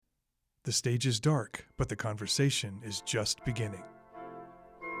The stage is dark, but the conversation is just beginning.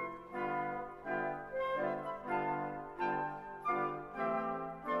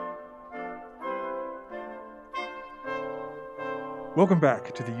 Welcome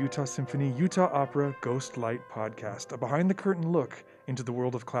back to the Utah Symphony Utah Opera Ghost Light Podcast, a behind-the-curtain look into the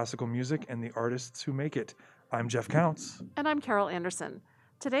world of classical music and the artists who make it. I'm Jeff Counts. And I'm Carol Anderson.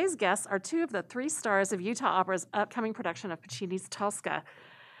 Today's guests are two of the three stars of Utah Opera's upcoming production of Puccini's Tosca.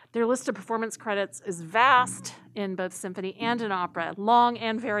 Their list of performance credits is vast in both symphony and in opera, long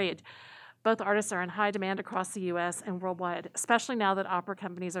and varied. Both artists are in high demand across the U.S. and worldwide, especially now that opera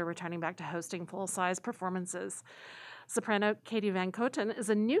companies are returning back to hosting full-size performances. Soprano Katie Van Kooten is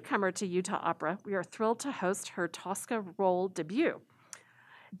a newcomer to Utah Opera. We are thrilled to host her Tosca role debut.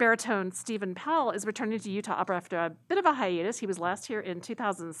 Baritone Stephen Powell is returning to Utah Opera after a bit of a hiatus. He was last here in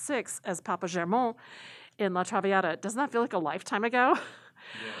 2006 as Papa Germont in La Traviata. Doesn't that feel like a lifetime ago?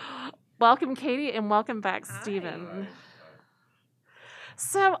 Yeah. Welcome, Katie, and welcome back, Stephen. Hi.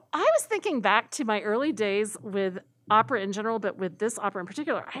 So I was thinking back to my early days with opera in general, but with this opera in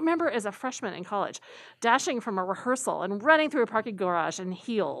particular. I remember as a freshman in college, dashing from a rehearsal and running through a parking garage in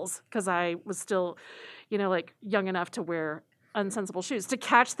heels, because I was still, young enough to wear unsensible shoes, to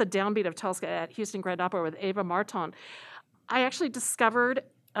catch the downbeat of Tosca at Houston Grand Opera with Eva Marton. I actually discovered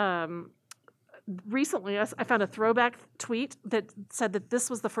recently, I found a throwback tweet that said that this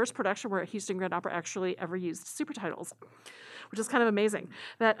was the first production where Houston Grand Opera actually ever used super titles, which is kind of amazing.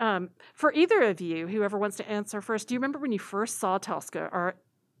 That for either of you, whoever wants to answer first, do you remember when you first saw Tosca or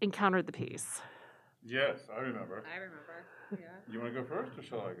encountered the piece? Yes, I remember. I remember, yeah. You want to go first, or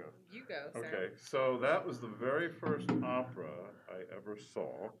shall I go? You go, sir. Okay, so that was the very first opera I ever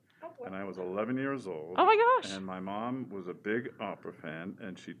saw, and I was 11 years old. Oh, my gosh. And my mom was a big opera fan,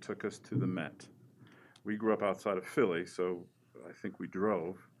 and she took us to the Met. We grew up outside of Philly, so I think we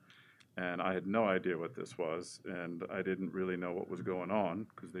drove, and I had no idea what this was, and I didn't really know what was going on,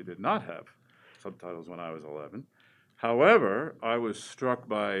 because they did not have subtitles when I was 11. However, I was struck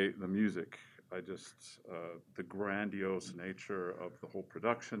by the music. The grandiose nature of the whole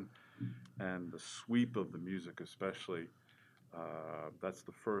production and the sweep of the music especially. That's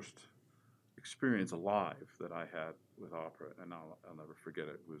the first experience live that I had with opera, and I'll never forget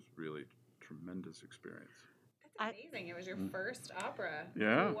it. It was really a tremendous experience. That's amazing. It was your first opera.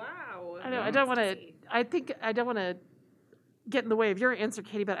 Yeah. Wow. I know. I don't want to get in the way of your answer,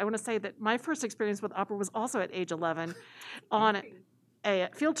 Katie, but I want to say that my first experience with opera was also at age 11 on a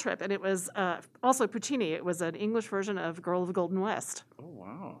field trip, and it was also Puccini. It was an English version of Girl of the Golden West. Oh,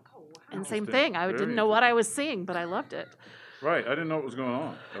 wow. And same thing. I didn't know what I was seeing, but I loved it. Right. I didn't know what was going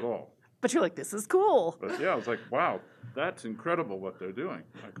on at all. But you're like, this is cool. But yeah, I was like, wow, that's incredible what they're doing.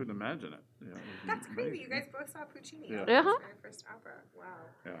 I couldn't imagine it. Yeah, That's crazy. You guys both saw Puccini. Yeah. That was your first opera. Wow.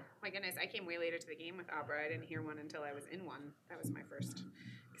 Yeah. My goodness, I came way later to the game with opera. I didn't hear one until I was in one. That was my first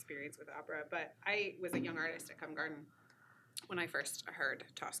experience with opera. But I was a young artist at Covent Garden when I first heard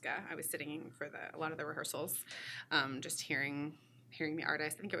Tosca. I was sitting for a lot of the rehearsals, just hearing the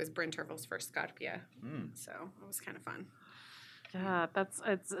artist. I think it was Bryn Terfel's first Scarpia. So it was kind of fun. Yeah,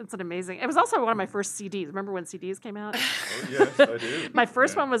 it's an amazing. It was also one of my first CDs. Remember when CDs came out? Oh, yes, I do. My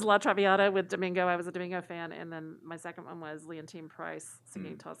first one was La Traviata with Domingo. I was a Domingo fan, and then my second one was Leontine Price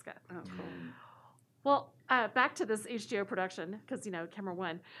singing Tosca. Oh, cool. Well, back to this HBO production, because, camera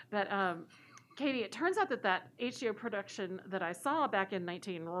one. But, Katie, it turns out that HBO production that I saw back in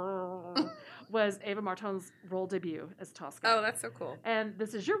 19 was Eva Marton's role debut as Tosca. Oh, that's so cool. And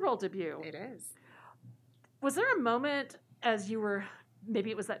this is your role debut. It is. Was there a moment as you were, maybe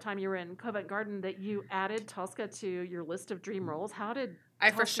it was that time you were in Covent Garden, that you added Tosca to your list of dream roles? How did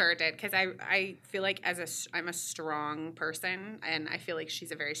I for sure did, because I feel like I'm a strong person, and I feel like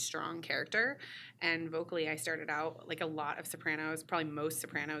she's a very strong character. And vocally, I started out like a lot of sopranos, probably most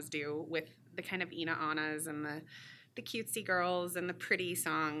sopranos do, with the kind of Ina Annas and the cutesy girls and the pretty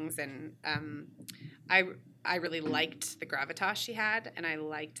songs. And I really liked the gravitas she had, and I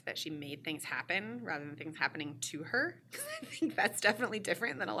liked that she made things happen rather than things happening to her. I think that's definitely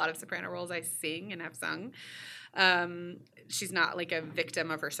different than a lot of soprano roles I sing and have sung. She's not like a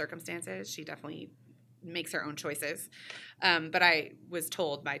victim of her circumstances. She definitely makes her own choices. But I was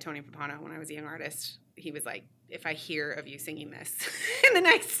told by Tony Pappano when I was a young artist, he was like, if I hear of you singing this in the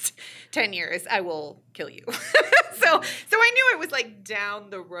next 10 years, I will kill you. So I knew it was like down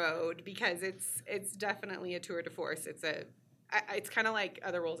the road, because it's definitely a tour de force. It's kind of like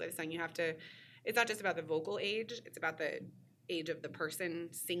other roles I've sung. It's not just about the vocal age, it's about the age of the person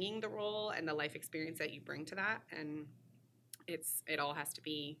singing the role and the life experience that you bring to that. And it all has to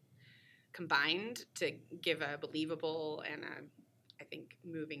be combined to give a believable I think,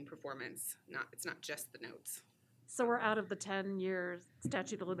 moving performance. It's not just the notes. So we're out of the 10-year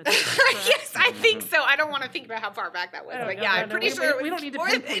statute of limitations. Correct? Yes, I think so. I don't want to think about how far back that was, but yeah, I'm pretty sure it was. We don't need to more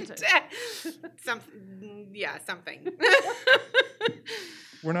pinpoint than it. something.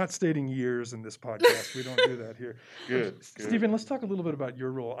 We're not stating years in this podcast. We don't do that here. Good. Stephen, let's talk a little bit about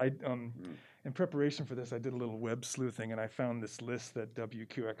your role. In preparation for this, I did a little web sleuthing, and I found this list that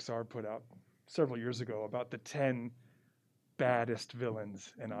WQXR put out several years ago about the 10 baddest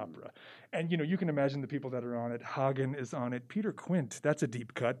villains in opera. And, you can imagine the people that are on it. Hagen is on it. Peter Quint, that's a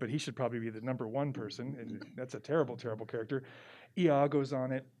deep cut, but he should probably be the number one person. And that's a terrible, terrible character. Iago's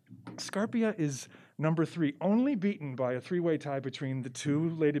on it. Scarpia is number 3, only beaten by a 3-way tie between the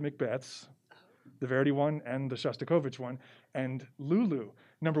 2 Lady Macbeths, the Verdi one and the Shostakovich one, and Lulu.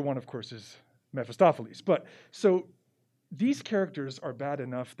 Number 1, of course, is Mephistopheles. But so these characters are bad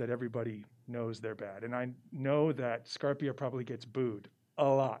enough that everybody knows they're bad. And I know that Scarpia probably gets booed a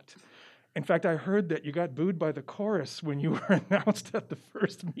lot. In fact, I heard that you got booed by the chorus when you were announced at the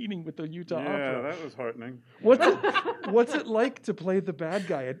first meeting with the Utah Opera. Yeah, that was heartening. What's it like to play the bad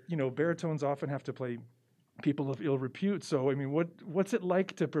guy? Baritones often have to play people of ill repute. So, I mean, what's it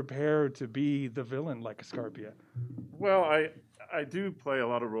like to prepare to be the villain like a Scarpia? Well, I do play a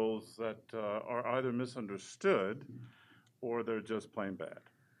lot of roles that are either misunderstood or they're just plain bad.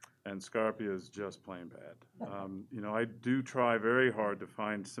 And Scarpia is just plain bad. I do try very hard to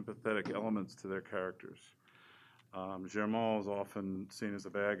find sympathetic elements to their characters. Germont is often seen as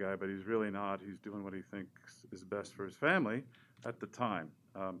a bad guy, but he's really not. He's doing what he thinks is best for his family at the time.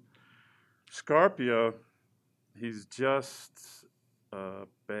 Scarpia, he's just a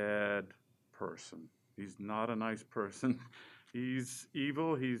bad person. He's not a nice person. He's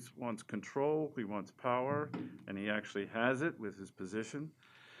evil. He wants control. He wants power, and he actually has it with his position.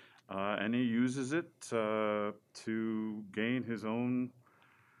 And he uses it to gain his own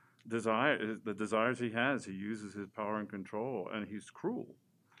desire, the desires he has. He uses his power and control, and he's cruel.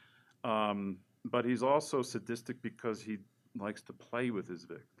 But he's also sadistic because he likes to play with his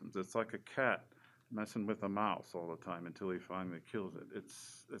victims. It's like a cat messing with a mouse all the time until he finally kills it.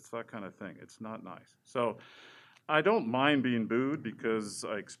 It's that kind of thing. It's not nice. So I don't mind being booed because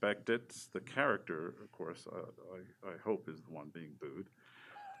I expect it. The character, of course, I hope is the one being booed.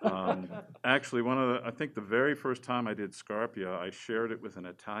 Actually, I think the very first time I did Scarpia, I shared it with an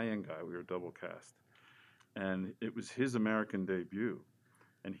Italian guy. We were double cast. And it was his American debut.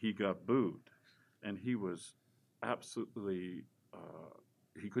 And he got booed. And he was absolutely,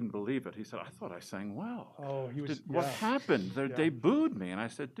 he couldn't believe it. He said, I thought I sang well. Oh, he was, What happened? They booed me. And I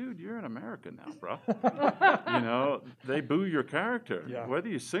said, dude, you're in America now, bro. They boo your character. Yeah. Whether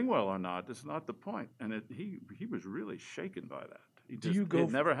you sing well or not, that's not the point. And he was really shaken by that.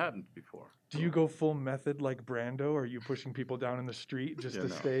 It never happened before. Do you go full method like Brando? Or are you pushing people down in the street just to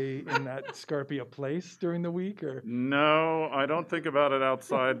stay in that Scarpia place during the week? Or no, I don't think about it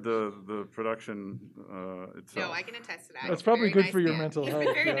outside the production itself. No, I can attest to that. That's probably good for your mental health.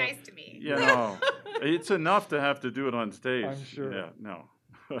 He's been very nice to me. It's enough to have to do it on stage. I'm sure. Yeah, no.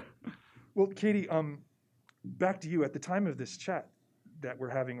 Well, Katie, back to you. At the time of this chat that we're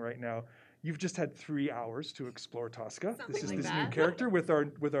having right now, you've just had 3 hours to explore Tosca. This is this new character with our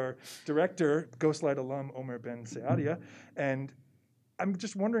director, Ghostlight alum Omer Ben Seadia. And I'm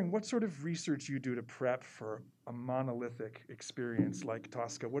just wondering what sort of research you do to prep for a monolithic experience like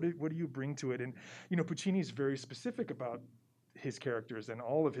Tosca. What do you bring to it? And Puccini's very specific about his characters and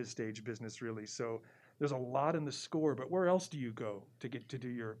all of his stage business, really. So there's a lot in the score. But where else do you go to get to do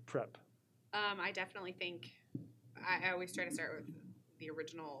your prep? I definitely think I always try to start with the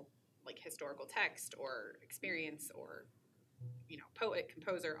original, like, historical text or experience or, poet,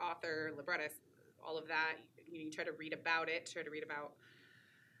 composer, author, librettist, all of that. You try to read about it, try to read about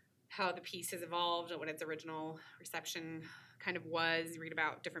how the piece has evolved and what its original reception kind of was. You read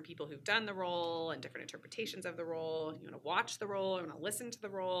about different people who've done the role and different interpretations of the role. You want to watch the role, you want to listen to the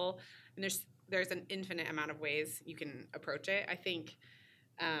role. And there's an infinite amount of ways you can approach it. I think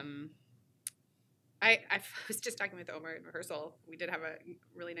I was just talking with Omer in rehearsal. We did have a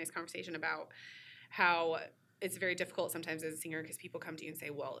really nice conversation about how it's very difficult sometimes as a singer because people come to you and say,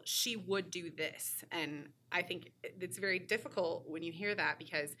 well, she would do this. And I think it's very difficult when you hear that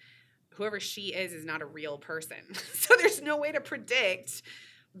because whoever she is not a real person. So there's no way to predict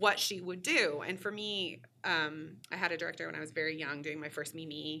what she would do. And for me, I had a director when I was very young doing my first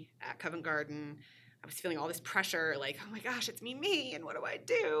Mimi at Covent Garden. I was feeling all this pressure, like, oh my gosh, it's me, and what do I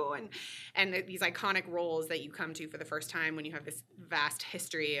do? And these iconic roles that you come to for the first time when you have this vast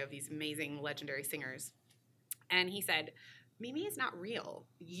history of these amazing legendary singers. And he said, Mimi is not real.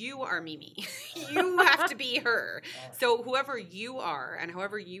 You are Mimi. You have to be her. So whoever you are and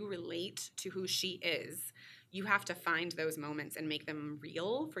however you relate to who she is, you have to find those moments and make them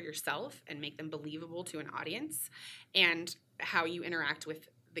real for yourself and make them believable to an audience, and how you interact with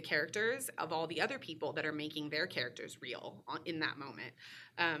the characters of all the other people that are making their characters real in that moment.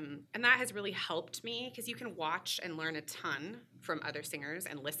 And that has really helped me, because you can watch and learn a ton from other singers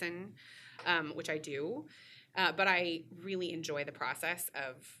and listen, which I do. But I really enjoy the process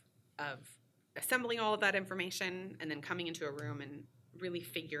of assembling all of that information and then coming into a room and really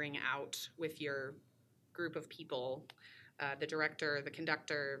figuring out with your group of people, the director, the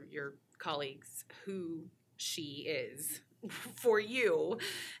conductor, your colleagues, who she is for you.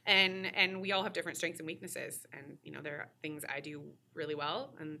 And we all have different strengths and weaknesses. And, there are things I do really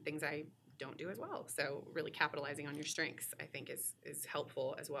well and things I don't do as well. So really capitalizing on your strengths, I think, is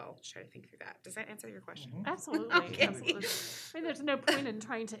helpful as well. Just try to think through that. Does that answer your question? Mm-hmm. Absolutely. Okay. Absolutely. I mean, there's no point in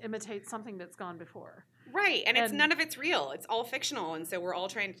trying to imitate something that's gone before. Right. And none of it's real. It's all fictional. And so we're all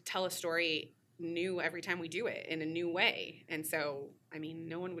trying to tell a story new every time we do it in a new way. And so, I mean,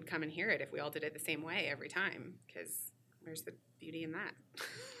 no one would come and hear it if we all did it the same way every time, because where's the beauty in that?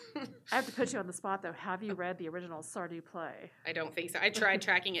 I have to put you on the spot, though. Have you read the original Sardou play? I don't think so. I tried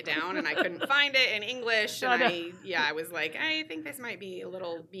tracking it down and I couldn't find it in English. And I was like, I think this might be a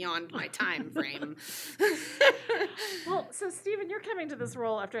little beyond my time frame. Well, so Stephen, you're coming to this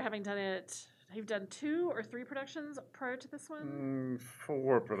role after having done it. You've done 2 or 3 productions prior to this one?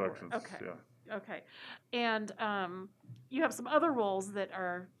 4 productions. Okay. Yeah. Okay. And you have some other roles that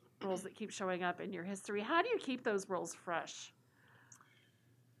are roles that keep showing up in your history. How do you keep those roles fresh?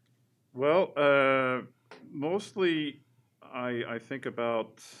 Well, mostly I think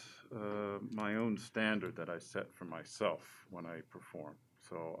about my own standard that I set for myself when I perform.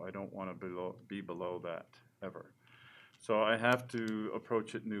 So I don't want to be below that ever. So I have to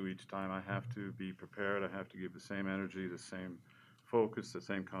approach it new each time. I have to be prepared. I have to give the same energy, the same focus, the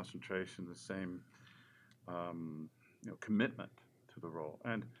same concentration, the same commitment to the role.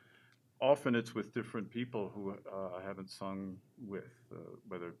 And often it's with different people who I haven't sung with,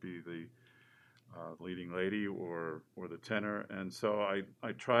 whether it be the leading lady or the tenor. And so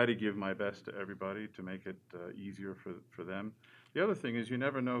I try to give my best to everybody to make it easier for them. The other thing is you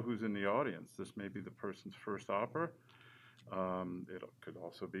never know who's in the audience. This may be the person's first opera. It could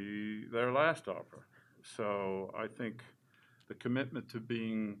also be their last opera. So I think the commitment to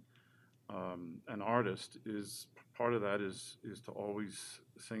being an artist is part of that is to always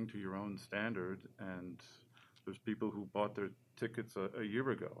sing to your own standard. And there's people who bought their tickets a year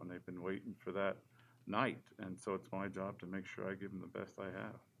ago and they've been waiting for that night. And so it's my job to make sure I give them the best I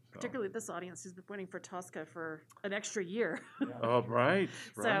have. So. Particularly this audience who's been waiting for Tosca for an extra year. Yeah. Oh, right.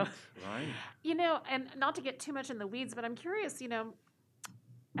 Right. And not to get too much in the weeds, but I'm curious,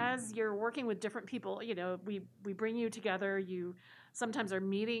 as you're working with different people, we bring you together, you sometimes are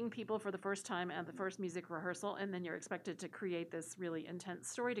meeting people for the first time at the first music rehearsal, and then you're expected to create this really intense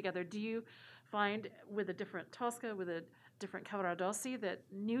story together. Do you find with a different Tosca, with a different Cavaradossi, that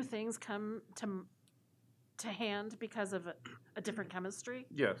new things come to hand because of a different chemistry?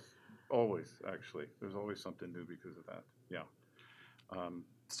 Yes, always, actually. There's always something new because of that, yeah.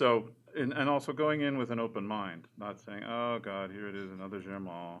 And also going in with an open mind, not saying, oh, God, here it is, another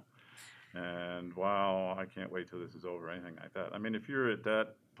Germain, and wow, I can't wait till this is over, anything like that. I mean, if you're at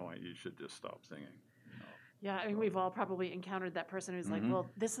that point, you should just stop singing. Yeah, I mean, we've all probably encountered that person who's like, well,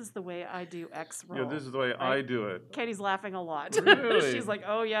 this is the way I do X role. Yeah, this is the way I do it. Katie's laughing a lot. Really? She's like,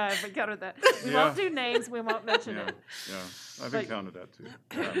 oh, yeah, I've encountered that. We won't do names. We won't mention it. Yeah, I've encountered that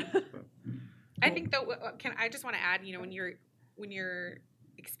too. I think, though, I just want to add, when you're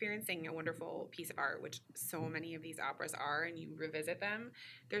experiencing a wonderful piece of art, which so many of these operas are, and you revisit them,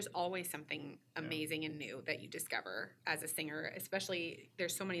 there's always something amazing and new that you discover as a singer. Especially,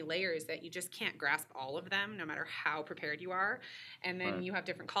 there's so many layers that you just can't grasp all of them, no matter how prepared you are. And then you have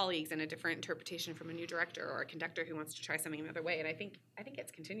different colleagues and a different interpretation from a new director or a conductor who wants to try something another way. And I think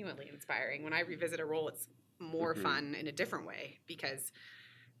it's continually inspiring. When I revisit a role, it's more fun in a different way because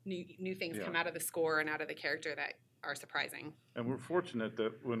new things come out of the score and out of the character that are surprising. And we're fortunate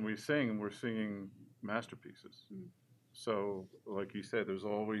that when we sing, we're singing masterpieces. Mm. So, like you said, there's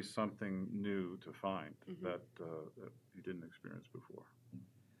always something new to find that you didn't experience before.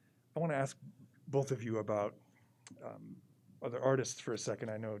 I want to ask both of you about other artists for a second.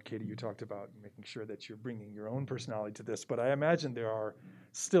 I know, Katie, you talked about making sure that you're bringing your own personality to this, but I imagine there are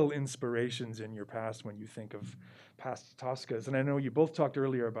still inspirations in your past when you think of past Toscas. And I know you both talked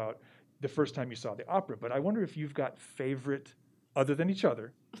earlier about the first time you saw the opera, but I wonder if you've got favorite, other than each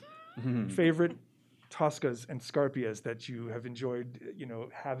other, favorite Toscas and Scarpias that you have enjoyed,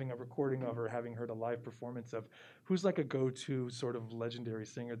 having a recording of or having heard a live performance of? Who's like a go-to sort of legendary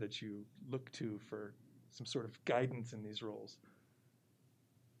singer that you look to for some sort of guidance in these roles?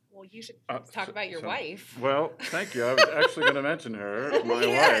 Well, you should talk about your wife. Well, thank you. I was actually going to mention her, my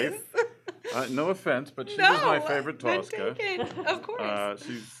wife. No offense, but she was my favorite Tosca. Of course.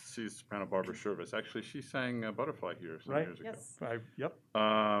 She's soprano Barbara Shervis. Actually, she sang Butterfly here some years ago. Yes. Yep.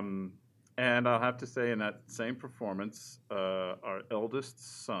 And I'll have to say, in that same performance, our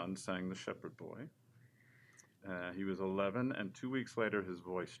eldest son sang The Shepherd Boy. He was 11, and 2 weeks later, his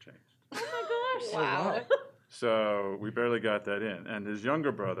voice changed. Oh my gosh! Wow. So we barely got that in. And his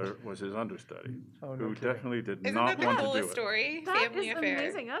younger brother was his understudy, who definitely did Isn't not that want the to do coolest it. story? That Family is affair.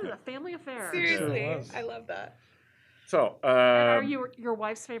 amazing. That is a family affair. Seriously, Sure was. I love that. So, And are you your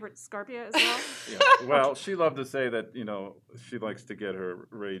wife's favorite Scarpia as well? yeah, well, she loved to say that, she likes to get her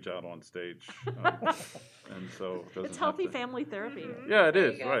rage out on stage. And so doesn't It's healthy have to, family therapy. Yeah, it There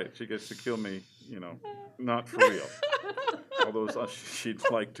is, you go. right. She gets to kill me, not for real. Although she'd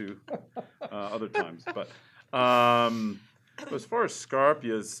like to other times. But as far as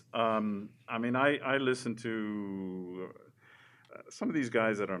Scarpias, I listen to some of these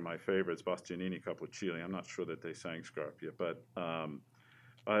guys that are my favorites, Bastianini, Cappuccini. I'm not sure that they sang Scarpia, but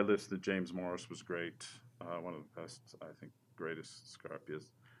I listened to James Morris was great, one of the best, I think, greatest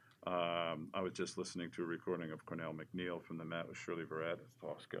Scarpias. I was just listening to a recording of Cornell McNeil from the Met with Shirley Verrett as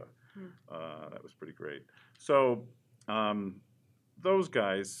Tosca. That was pretty great. So those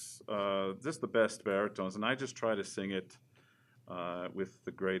guys, just the best baritones, and I just try to sing it with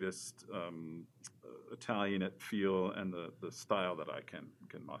the greatest Italian feel and the style that I can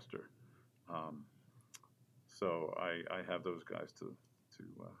muster. So I have those guys to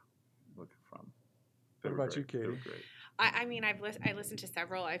look from. What about you, Katie? They were great. I listened to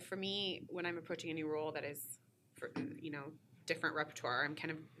several. For me, when I'm approaching a new role that is, for different repertoire, I'm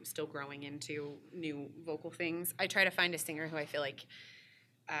kind of still growing into new vocal things. I try to find a singer who I feel like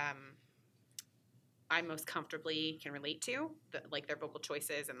I most comfortably can relate to, like their vocal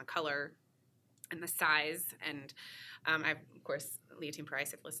choices and the color and the size. And I've, of course, Leontine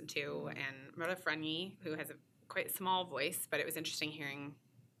Price I've listened to, and Marta Frugni, who has a quite small voice, but it was interesting hearing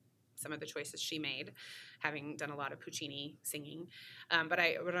some of the choices she made, having done a lot of Puccini singing. But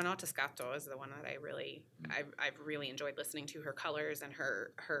Renata Scatto is the one that I've really enjoyed listening to, her colors and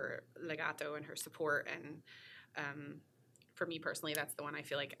her legato and her support. And for me personally, that's the one I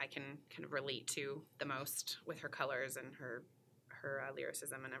feel like I can kind of relate to the most, with her colors and her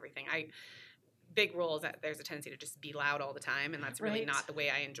lyricism and everything. Big roles that there's a tendency to just be loud all the time, and that's really Right. not the way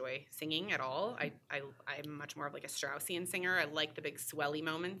I enjoy singing at all. I'm much more of like a Straussian singer. I like the big swelly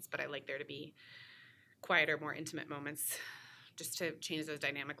moments, but I like there to be quieter, more intimate moments, just to change those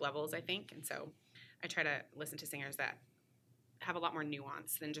dynamic levels, I think. And so I try to listen to singers that have a lot more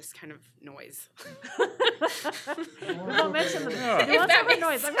nuance than just kind of noise. We won't mention the Yeah. nuance over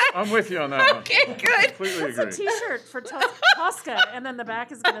noise. I'm with you on that one. Okay, good. Completely It's a agree. T-shirt for Tosca, and then the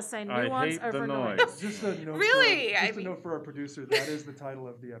back is going to say I nuance hate the over noise. noise. Just a note. Really? For, I just a mean- note for our producer. That is the title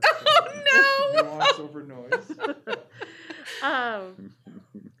of the episode. Oh, no. Nuance over noise.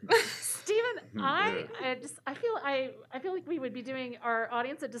 Stephen, I feel like we would be doing our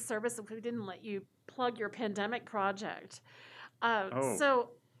audience a disservice if we didn't let you plug your pandemic project. So,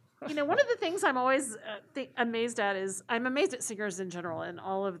 one of the things I'm always amazed at is I'm amazed at singers in general and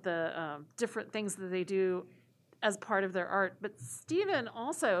all of the different things that they do as part of their art. But Stephen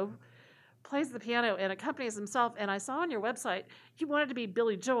also plays the piano and accompanies himself. And I saw on your website you wanted to be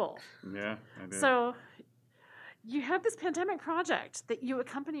Billy Joel. Yeah, I did. So you have this pandemic project that you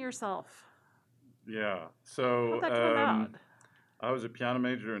accompany yourself. Yeah. So How'd that come about? I was a piano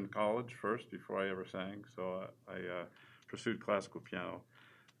major in college first before I ever sang. So I pursued classical piano.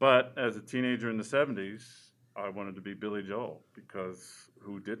 But as a teenager in the 70s, I wanted to be Billy Joel, because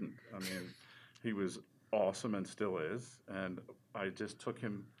who didn't? I mean, he was awesome and still is. And I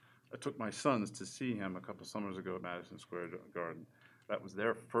took my sons to see him a couple summers ago at Madison Square Garden. That was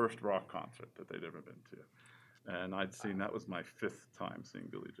their first rock concert that they'd ever been to. And that was my 5th time seeing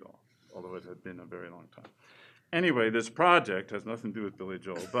Billy Joel, although it had been a very long time. Anyway, this project has nothing to do with Billy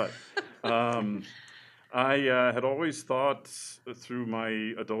Joel, but I had always thought through my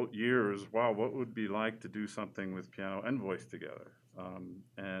adult years, wow, what would it be like to do something with piano and voice together?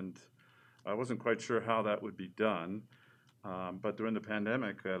 And I wasn't quite sure how that would be done, but during the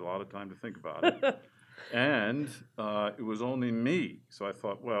pandemic, I had a lot of time to think about it. And it was only me, so I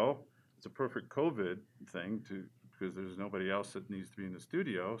thought, well, it's a perfect COVID thing because there's nobody else that needs to be in the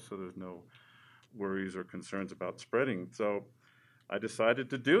studio, so there's no worries or concerns about spreading. So I decided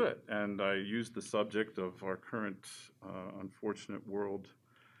to do it, and I used the subject of our current unfortunate world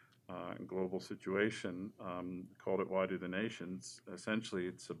and global situation, called it Why Do the Nations? Essentially,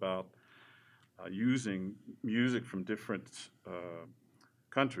 it's about using music from different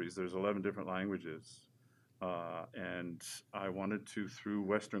countries. There's 11 different languages. And I wanted to, through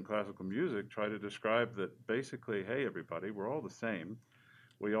Western classical music, try to describe that basically, hey, everybody, we're all the same.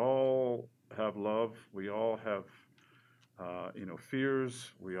 We all have love. We all have,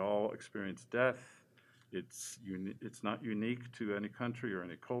 fears. We all experience death. It's not unique to any country or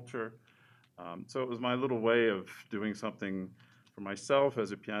any culture. So it was my little way of doing something for myself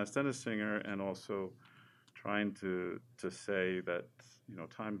as a pianist and a singer, and also trying to say that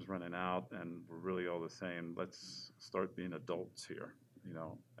time's running out and we're really all the same. Let's start being adults here,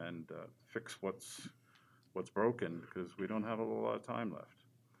 and fix what's broken, because we don't have a lot of time left.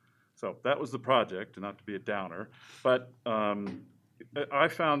 So that was the project, not to be a downer, but I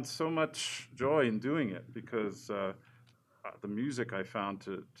found so much joy in doing it, because the music I found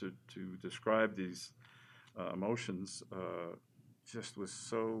to describe these emotions just was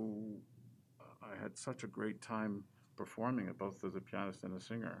so. I had such a great time performing it, both as a pianist and a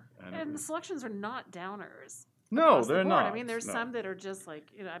singer. And the selections are not downers. No, across the they're board. not. I mean, there's No. some that are just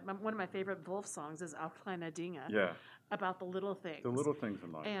like, one of my favorite Wolf songs is Auch kleine Dinge, Yeah, about the little things. the little things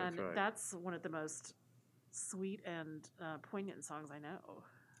in life. And that's right. that's one of the most sweet and poignant songs I know.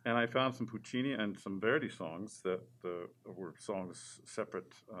 And I found some Puccini and some Verdi songs that were songs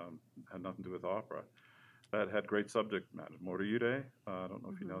separate, had nothing to do with opera, that had great subject matter. Morire, I don't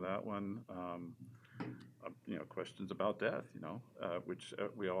know if you know that one. Questions about death, which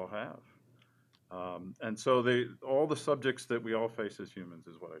we all have. And so all the subjects that we all face as humans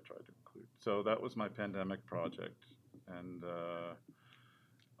is what I tried to include. So that was my pandemic project, and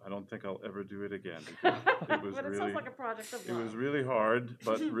I don't think I'll ever do it again, because it was But it really, sounds like a project of it love. was really hard,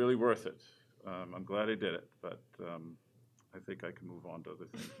 but really worth it. I'm glad I did it, but I think I can move on to other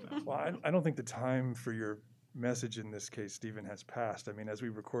things now. Well, I don't think the time for your message in this case, Stephen, has passed. I mean, as we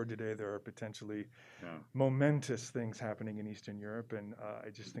record today, there are potentially momentous things happening in Eastern Europe, and I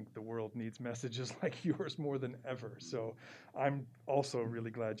just think the world needs messages like yours more than ever. So I'm also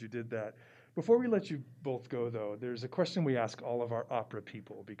really glad you did that. Before we let you both go, though, there's a question we ask all of our opera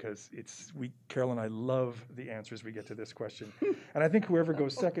people, because Carol and I love the answers we get to this question. And I think whoever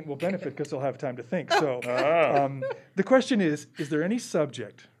goes second will benefit, because they'll have time to think. So the question is there any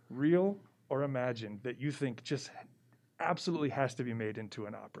subject, real or imagined, that you think just absolutely has to be made into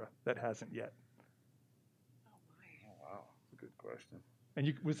an opera that hasn't yet? Oh, wow, that's a good question.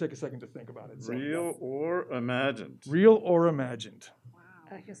 And we'll take a second to think about it. So, Real or imagined? Real or imagined?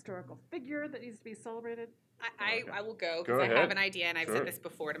 A historical figure that needs to be celebrated. I will go, Go because I ahead. have an idea, and I've Sure. said this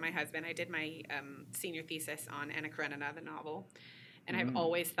before to my husband. I did my senior thesis on Anna Karenina, the novel, and I've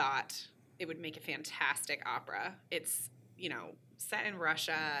always thought it would make a fantastic opera. It's, set in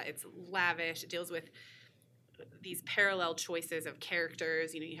Russia. It's lavish. It deals with these parallel choices of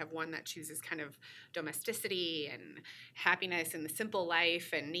characters. You have one that chooses kind of domesticity and happiness and the simple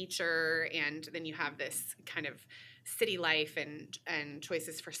life and nature, and then you have this kind of city life and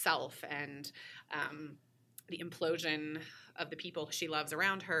choices for self, and the implosion of the people she loves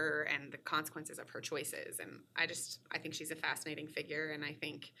around her and the consequences of her choices. And I think she's a fascinating figure, and I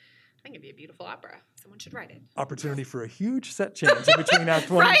think it'd be a beautiful opera. Someone should write it. Opportunity for a huge set change in between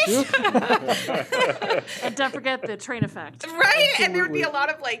Act 1 and 2. And don't forget the train effect. Right, and there would be Absolutely. a lot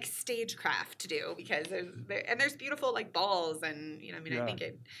of stagecraft to do, because there's beautiful balls, and I think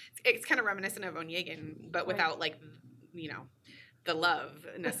it's kind of reminiscent of Onegin, but without the love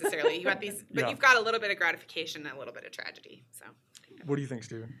necessarily. You got these, but you've got a little bit of gratification and a little bit of tragedy. So, What do you think,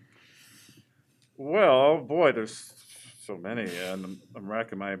 Stephen? Well, boy, there's so many, and I'm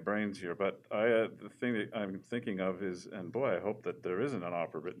racking my brains here. But the thing that I'm thinking of is, and boy, I hope that there isn't an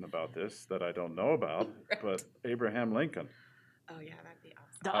opera written about this that I don't know about. Right. But Abraham Lincoln. oh yeah, that'd be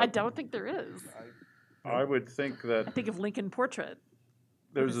awesome. I don't think there is. I would think I that think of Lincoln Portrait,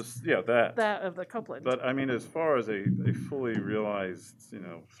 there's that. that of the Copeland. But I mean, as far as a fully realized,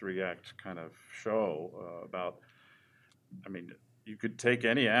 3-act kind of show about, I mean, you could take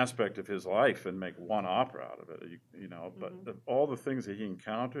any aspect of his life and make one opera out of it, but of all the things that he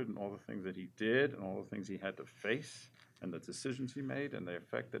encountered and all the things that he did and all the things he had to face and the decisions he made and the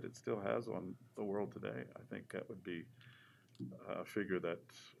effect that it still has on the world today, I think that would be a figure that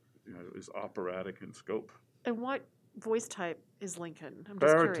is operatic in scope. And what voice type is Lincoln? I'm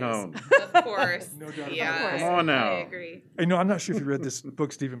just Baritone. curious. Of course. No doubt about Yeah, it. Come on now. I agree. I'm not sure if you read this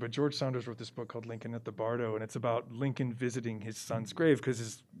book, Stephen, but George Saunders wrote this book called Lincoln at the Bardo, and it's about Lincoln visiting his son's grave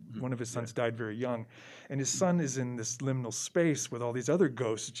because one of his sons died very young. And his son is in this liminal space with all these other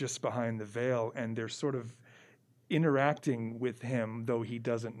ghosts just behind the veil, and they're sort of interacting with him, though he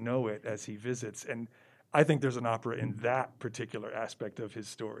doesn't know it as he visits. And I think there's an opera in that particular aspect of his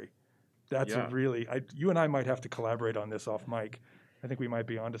story. That's Yeah. a really, you and I might have to collaborate on this off mic. I think we might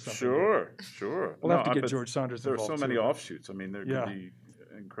be onto something. Sure. We'll have to No, get but George Saunders There are involved so many too. offshoots. I mean, there Yeah. could be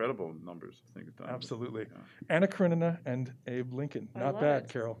incredible numbers of things done. Absolutely. Yeah. Anna Karenina and Abe Lincoln. I Not love bad, it.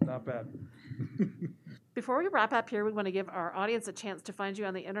 Carol. Not bad. Before we wrap up here, we want to give our audience a chance to find you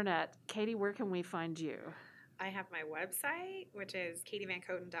on the internet. Katie, where can we find you? I have my website, which is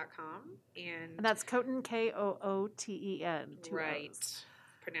katievankooten.com. And that's Kooten, Kooten. Two Right. O's.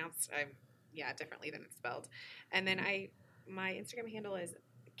 Pronounced, differently than it's spelled. And then my Instagram handle is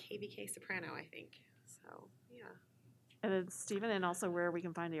KVK Soprano, I think. So, yeah. And then Stephen, and also where we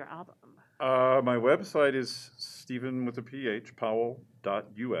can find your album. My website is Stephen with a PH,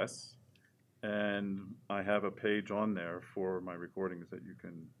 Powell.us. And I have a page on there for my recordings that you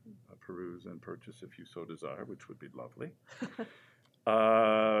can peruse and purchase if you so desire, which would be lovely.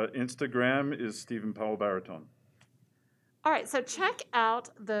 Instagram is Stephen Powell Baritone. All right, so check out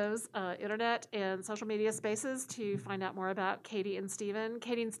those internet and social media spaces to find out more about Katie and Stephen.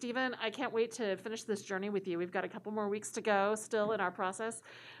 Katie and Stephen, I can't wait to finish this journey with you. We've got a couple more weeks to go still in our process,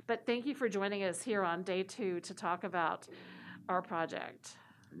 but thank you for joining us here on day 2 to talk about our project.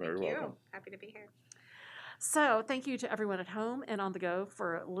 Very Thank welcome. you. Happy to be here. So thank you to everyone at home and on the go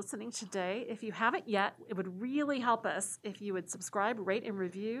for listening today. If you haven't yet, it would really help us if you would subscribe, rate, and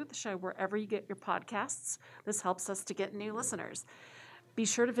review the show wherever you get your podcasts. This helps us to get new listeners. Be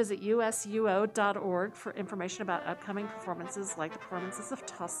sure to visit usuo.org for information about upcoming performances like the performances of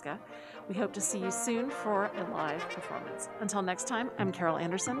Tosca. We hope to see you soon for a live performance. Until next time, I'm Carol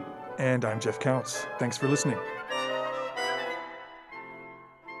Anderson. And I'm Jeff Counts. Thanks for listening.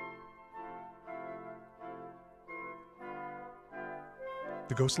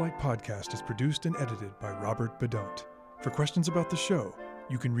 The Ghostlight Podcast is produced and edited by Robert Bedont. For questions about the show,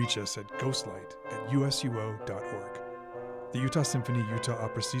 you can reach us at ghostlight@usuo.org. The Utah Symphony Utah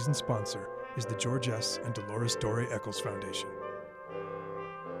Opera season sponsor is the George S. and Dolores Dore Eccles Foundation.